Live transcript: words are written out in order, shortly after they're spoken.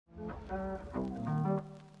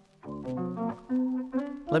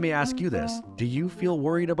Let me ask you this. Do you feel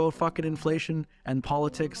worried about fucking inflation and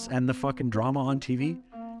politics and the fucking drama on TV?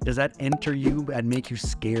 Does that enter you and make you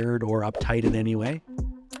scared or uptight in any way?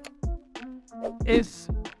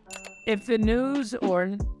 If the news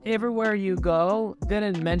or everywhere you go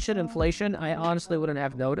didn't mention inflation, I honestly wouldn't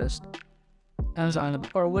have noticed.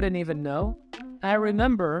 Or wouldn't even know. I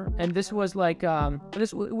remember, and this was like,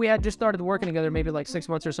 we had just started working together maybe like 6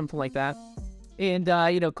 months or something like that. And,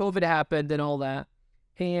 COVID happened and all that.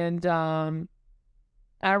 And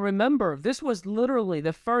I remember this was literally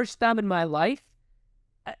the first time in my life,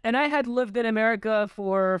 and I had lived in America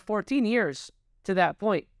for 14 years to that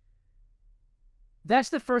point. That's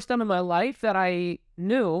the first time in my life that I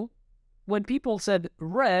knew when people said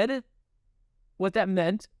red, what that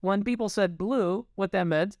meant. When people said blue, what that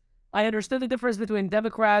meant. I understood the difference between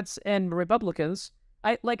Democrats and Republicans.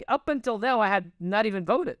 Up until now, I had not even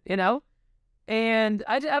voted, and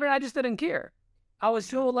I just didn't care. I was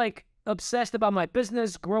so obsessed about my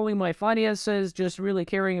business, growing my finances, just really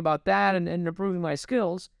caring about that and improving my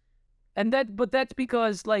skills. But that's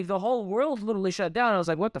because the whole world literally shut down. I was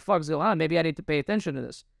like, what the fuck's going on? Maybe I need to pay attention to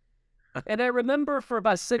this. And I remember for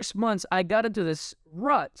about 6 months, I got into this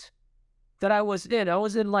rut that I was in. I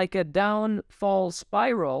was in a downfall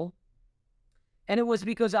spiral. And it was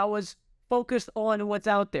because I was focused on what's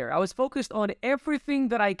out there. I was focused on everything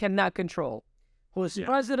that I cannot control. Who's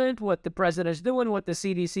president, what the president is doing, what the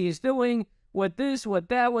CDC is doing, what this, what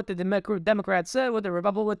that, what the Democrats said, what the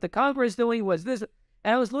Republican, what the Congress is doing, was this.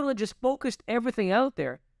 And I was literally just focused everything out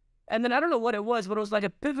there. And then I don't know what it was, but it was like a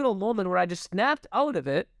pivotal moment where I just snapped out of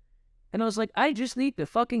it. And I was like, I just need to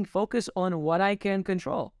fucking focus on what I can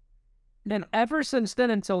control. And ever since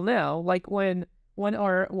then until now, when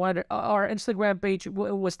our Instagram page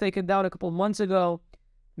was taken down a couple months ago,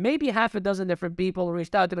 maybe half a dozen different people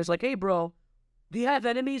reached out to me. It's like, hey, bro, do you have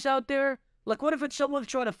enemies out there? What if it's someone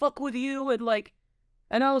trying to fuck with you?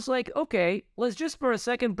 And I was like, okay, let's just for a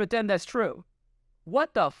second pretend that's true.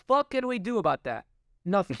 What the fuck can we do about that?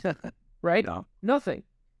 Nothing, right? No. Nothing.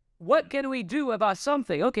 What can we do about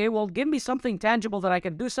something? Okay, well, give me something tangible that I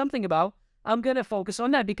can do something about. I'm going to focus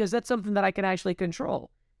on that because that's something that I can actually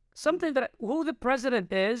control. Something that who the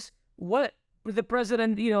president is, what the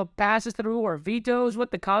president, passes through or vetoes,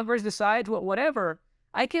 what the Congress decides, whatever,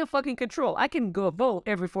 I can't fucking control. I can go vote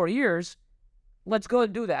every 4 years. Let's go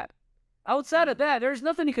and do that. Outside of that, there's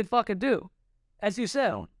nothing you can fucking do. As you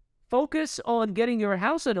said, focus on getting your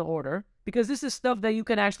house in order because this is stuff that you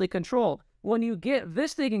can actually control. When you get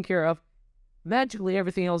this taken care of, magically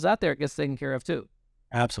everything else out there gets taken care of too.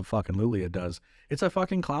 Absolutely it does. It's a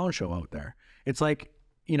fucking clown show out there. It's like,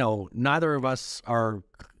 neither of us are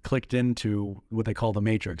clicked into what they call the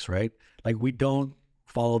Matrix, right? We don't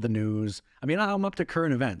follow the news. I mean, I'm up to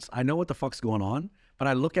current events. I know what the fuck's going on, but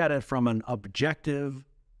I look at it from an objective,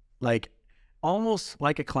 almost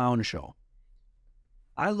like a clown show.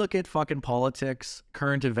 I look at fucking politics,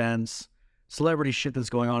 current events, celebrity shit that's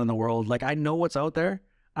going on in the world. I know what's out there.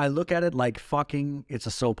 I look at it like fucking, it's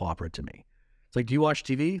a soap opera to me. It's like, do you watch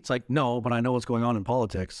TV? It's like, no, but I know what's going on in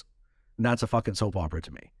politics. And that's a fucking soap opera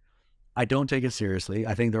to me. I don't take it seriously.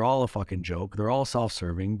 I think they're all a fucking joke. They're all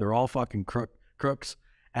self-serving. They're all fucking crooks.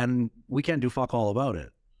 And we can't do fuck all about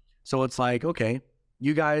it. So it's like, okay,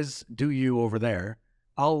 you guys do you over there.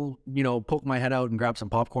 I'll, poke my head out and grab some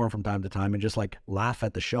popcorn from time to time and just laugh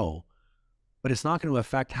at the show. But it's not going to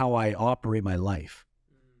affect how I operate my life.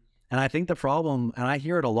 And I think the problem, and I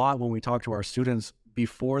hear it a lot when we talk to our students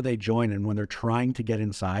before they join and when they're trying to get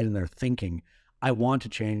inside and they're thinking, I want to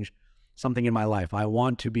change something in my life. I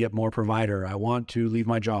want to be a more provider. I want to leave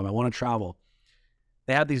my job. I want to travel.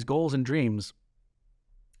 They have these goals and dreams.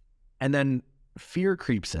 And then fear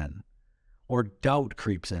creeps in or doubt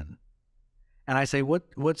creeps in. And I say,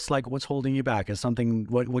 what's holding you back? Is something,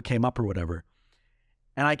 what came up or whatever?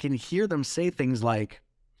 And I can hear them say things like,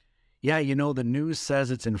 yeah, the news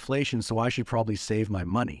says it's inflation, so I should probably save my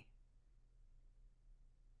money.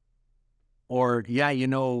 Or, yeah,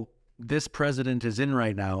 this president is in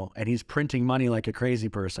right now and he's printing money like a crazy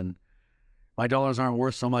person. My dollars aren't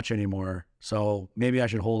worth so much anymore, so maybe I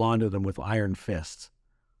should hold on to them with iron fists.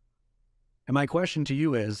 And my question to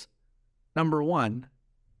you is, number one,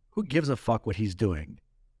 who gives a fuck what he's doing?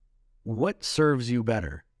 What serves you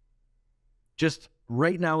better? Just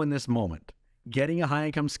right now in this moment, getting a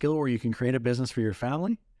high-income skill where you can create a business for your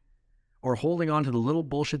family, or holding on to the little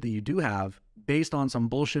bullshit that you do have based on some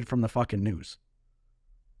bullshit from the fucking news?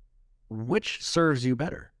 Which serves you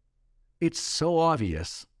better? It's so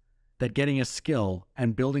obvious that getting a skill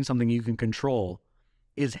and building something you can control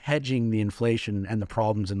is hedging the inflation and the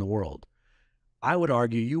problems in the world. I would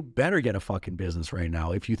argue you better get a fucking business right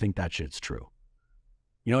now if you think that shit's true.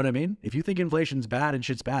 You know what I mean? If you think inflation's bad and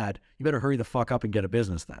shit's bad, you better hurry the fuck up and get a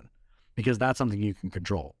business then, because that's something you can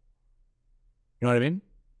control. You know what I mean?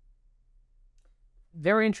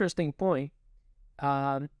 Very interesting point.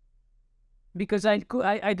 Because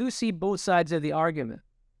I do see both sides of the argument,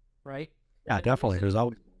 right? Yeah, definitely. There's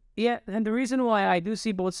always... Yeah, and the reason why I do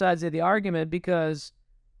see both sides of the argument, because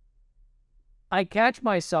I catch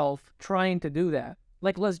myself trying to do that.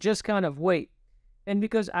 Like, let's just kind of wait. And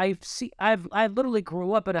because I literally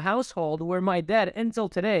grew up in a household where my dad, until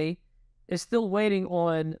today, is still waiting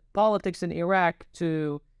on politics in Iraq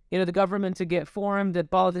to, the government to get formed,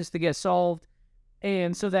 and politics to get solved,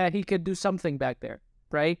 and so that he could do something back there,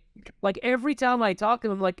 right? Like, every time I talk to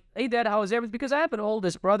him, I'm like, hey, Dad, how's everything? Because I have an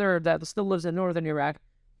oldest brother that still lives in northern Iraq.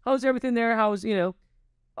 How's everything there? How's,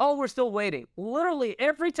 oh, we're still waiting. Literally,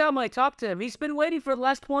 every time I talk to him, he's been waiting for the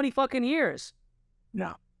last 20 fucking years.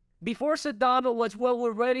 No. Before Saddam, it was, well,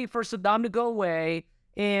 we're ready for Saddam to go away,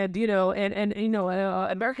 and,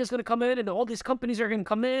 America's going to come in, and all these companies are going to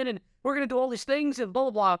come in, and we're going to do all these things, and blah,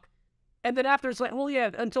 blah, blah. And then after, it's like, well,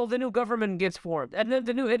 yeah, until the new government gets formed, and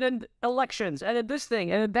then elections, and then this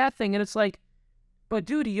thing, and then that thing, and it's like, but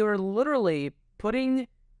dude, you're literally putting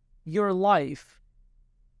your life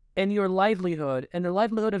and your livelihood and the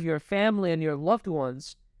livelihood of your family and your loved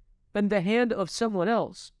ones in the hand of someone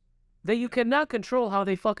else that you cannot control how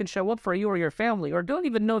they fucking show up for you or your family, or don't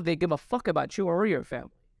even know if they give a fuck about you or your family.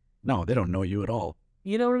 No, they don't know you at all.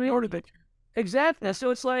 You know what I mean? Or do they? Exactly. So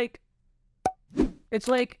it's like,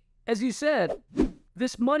 as you said,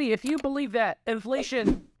 this money, if you believe that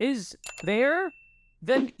inflation is there,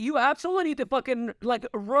 then you absolutely need to fucking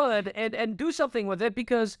run and do something with it,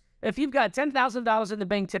 because if you've got $10,000 in the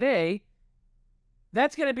bank today,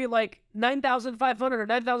 that's going to be like $9,500 or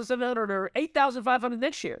 $9,700 or $8,500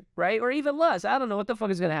 next year, right? Or even less. I don't know what the fuck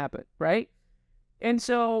is going to happen, right? And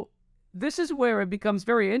so this is where it becomes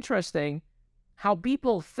very interesting how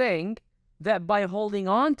people think that by holding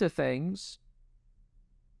on to things,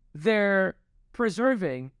 they're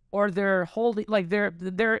preserving, or they're holding,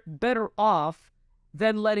 they're better off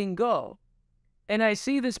than letting go. And I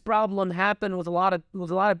see this problem happen with a lot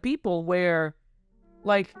of people where,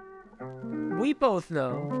 we both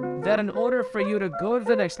know that in order for you to go to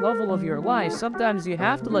the next level of your life, sometimes you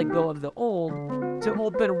have to let go of the old to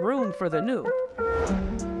open room for the new.